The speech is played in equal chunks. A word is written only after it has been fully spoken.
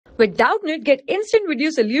With Doubtnut, get instant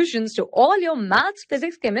video solutions to all your maths,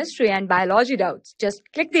 physics, chemistry, and biology doubts. Just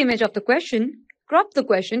click the image of the question, crop the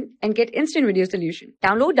question, and get instant video solution.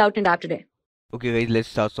 Download Doubtnut app today. Okay guys, let's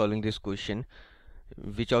start solving this question.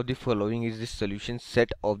 Which of the following is the solution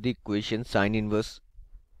set of the equation sine inverse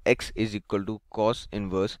x is equal to cos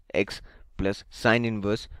inverse x plus sine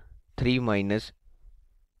inverse 3x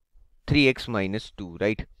minus 2,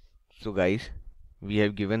 right? So guys, we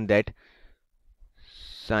have given that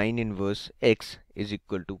sine inverse x is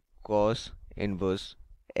equal to cos inverse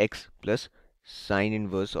x plus sine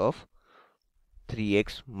inverse of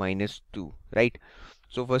 3x minus 2, right?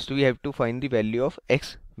 So first we have to find the value of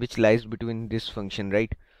x which lies between this function,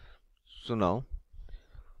 right? So now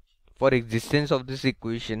for existence of this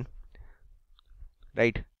equation,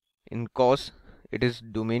 right, in cos it is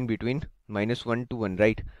domain between -1 to 1,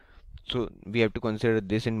 right? So we have to consider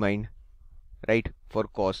this in mind, right, for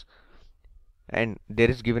cos. And there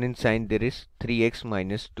is given in sine there is 3x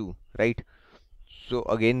minus 2, right? So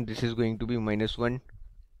again this is going to be -1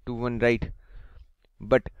 to 1, right?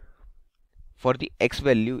 But for the x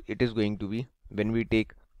value it is going to be, when we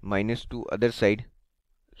take -2 other side,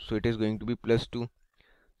 so it is going to be +2.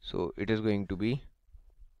 So it is going to be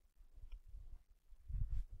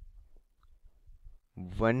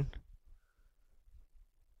 1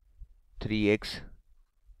 3x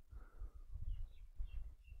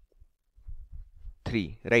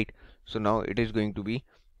 3, right? So now it is going to be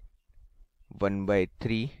 1 by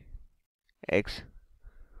 3 x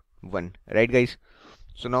 1, right guys?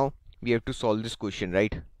 So now we have to solve this question,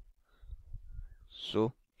 right?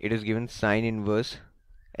 So it is given sine inverse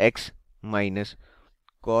x minus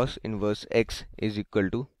cos inverse x is equal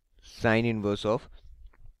to sine inverse of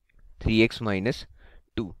 3x minus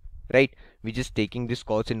 2, right? We're just taking this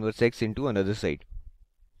cos inverse x into another side.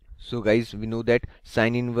 So guys, we know that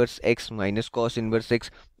sine inverse x minus cos inverse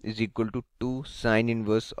x is equal to 2 sine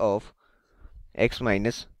inverse of x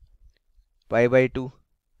minus pi by 2,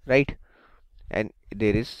 right? And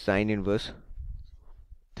there is sine inverse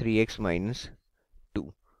 3x minus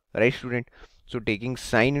 2, right student? So taking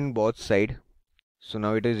sine in both side, so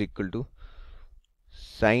now it is equal to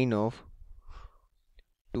sine of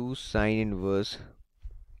 2 sine inverse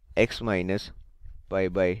x minus pi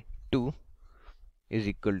by 2 is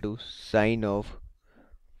equal to sine of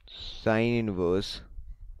sine inverse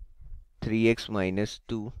 3x minus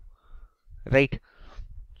 2, right?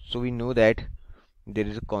 So we know that there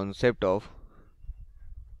is a concept of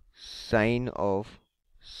sine of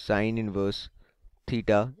sine inverse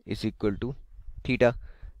theta is equal to theta,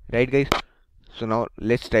 right guys? So now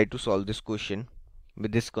let's try to solve this question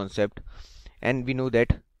with this concept. And we know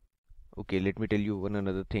that, okay, let me tell you one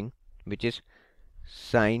another thing, which is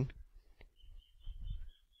sine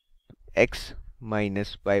x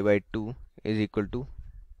minus pi by 2 is equal to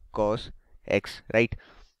cos x, right?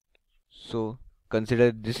 So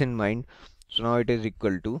consider this in mind. So now it is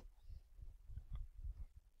equal to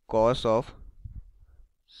cos of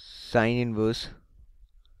sine inverse,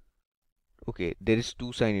 okay, there is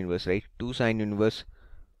 2 sine inverse, right? 2 sine inverse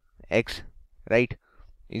x, right,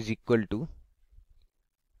 is equal to,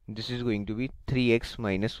 this is going to be 3x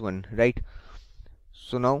minus 1, right?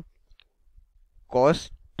 So now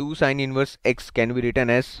cos 2 sine inverse x can be written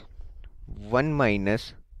as 1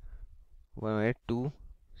 minus 2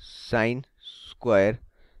 sine square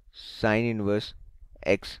sine inverse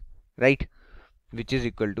x, right, which is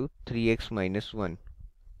equal to 3x minus 1.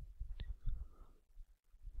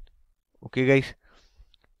 Okay guys,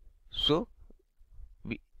 so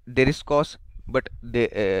there is cos, but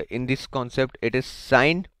in this concept it is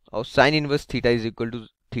sine of sine inverse theta is equal to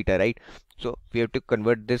theta, right? So we have to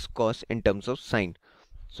convert this cos in terms of sine.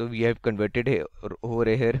 So we have converted here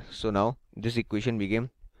over here. So now this equation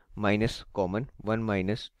became minus common 1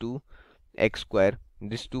 minus 2 x square.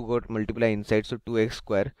 This 2 got multiplied inside, so 2x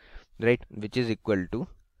square, right, which is equal to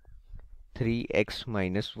 3x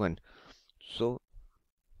minus 1. So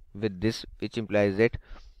with this, which implies that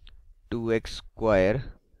 2x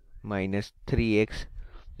square minus 3x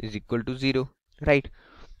is equal to 0, right?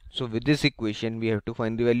 So with this equation we have to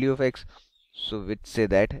find the value of x. So which say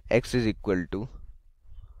that x is equal to,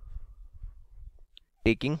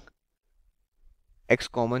 taking x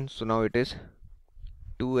common, so now it is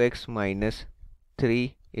 2x minus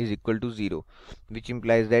 3 is equal to 0, which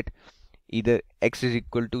implies that either x is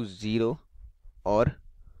equal to 0 or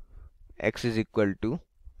x is equal to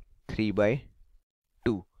 3 by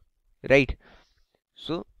 2, right?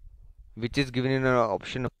 So which is given in our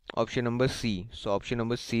option number C. So option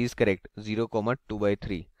number C is correct, 0 comma 2 by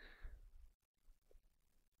 3.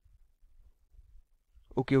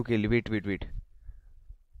 Okay, wait.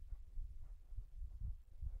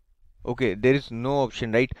 Okay, there is no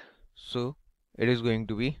option, right? So it is going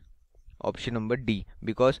to be option number D,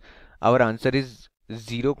 because our answer is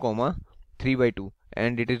 0 comma 3 by 2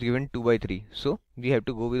 and it is given 2 by 3, so we have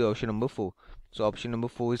to go with option number 4. So option number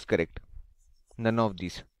 4 is correct, none of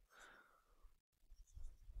these.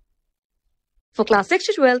 For class 6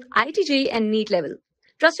 to 12, IIT JEE and NEET level.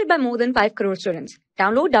 Trusted by more than 5 crore students.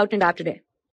 Download Doubtnut app today.